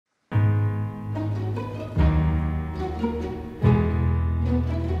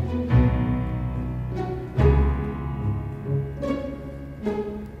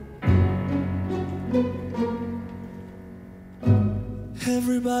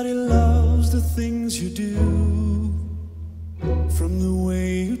Everybody loves the things you do, from the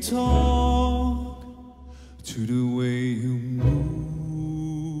way you talk to the way you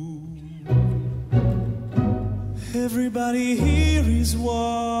move. Everybody here is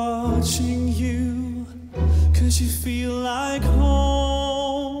watching you, 'cause you feel like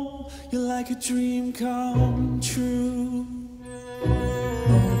home. You're like a dream come true.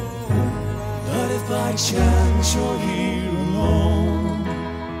 But if by chance you're here alone,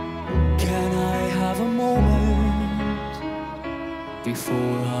 can I have a moment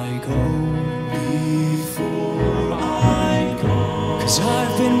before I go? Before I go. 'Cause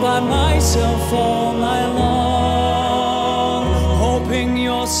I've been by myself all night long, hoping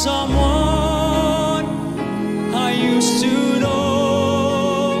you're someone I used to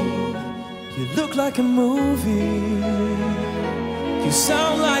know. You look like a movie, you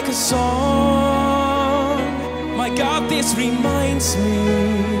sound like a song. My God, this reminds me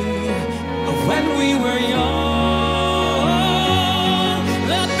of when we were young.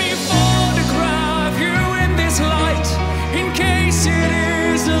 Let me photograph you in this light, in case it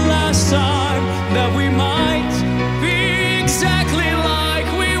is the last time that we might be exactly like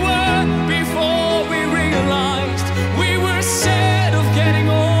we were before we realized we were scared of getting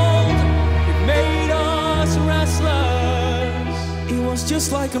old. It made us restless. It was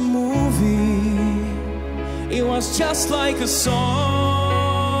just like a movie, it was just like a song.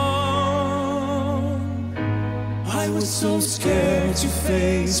 I was so scared to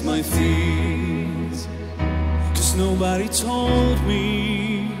face my fears, 'cause nobody told me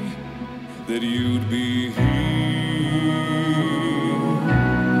that you'd be here.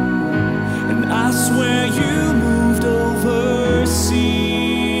 And I swear you moved overseas,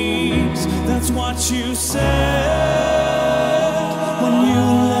 that's what you said when you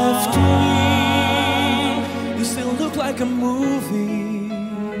left me. You still look like a movie,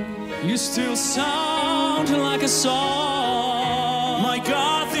 you still sound like a song. My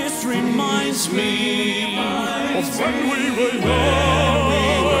God, this reminds me of when we were young.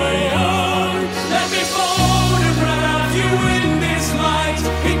 Let me photograph you in this light,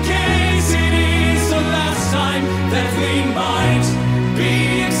 in case it is the last time that we might be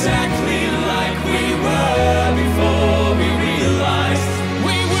exactly like we were before we realized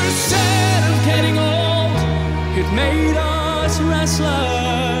we were scared of getting old. It made us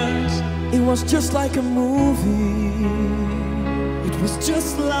restless. It was just like a movie, it was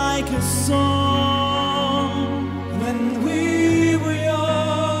just like a song. When we were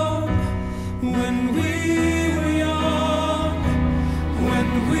young, when we were young, when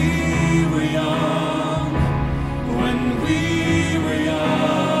we were young, when we were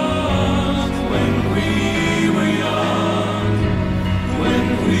young, when we were young, when we were young, when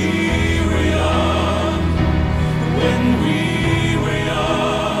we were young, when we were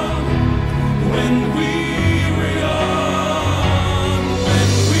young, when we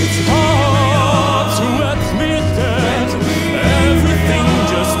It's hard to admit that everything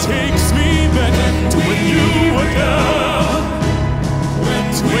just takes me back to when you were young,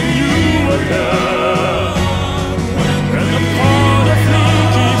 to when you were young. And the part of me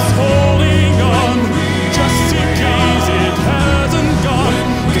keeps holding on, just in case it hasn't gone,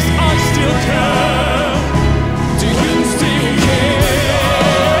 'cause I still care. Do you still care?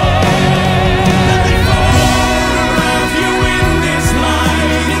 Let me photograph you in this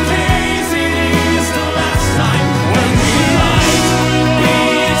light, in case it is the last time when we might be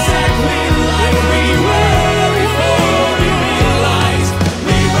exactly like we were before we realized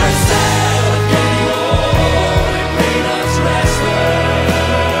we were scared of getting old. It made us restless.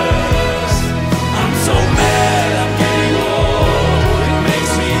 I'm so mad I'm getting old. It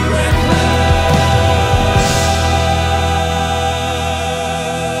makes me reckless.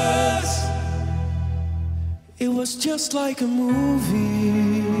 It was just like a movie,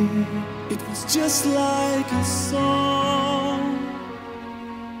 it was just like a song.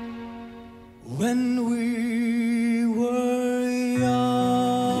 When we were young.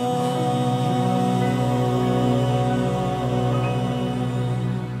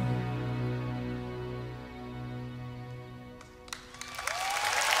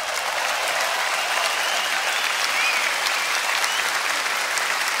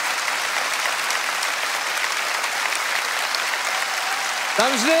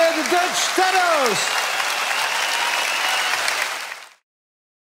 Dames en heren, de Dutch Tenors.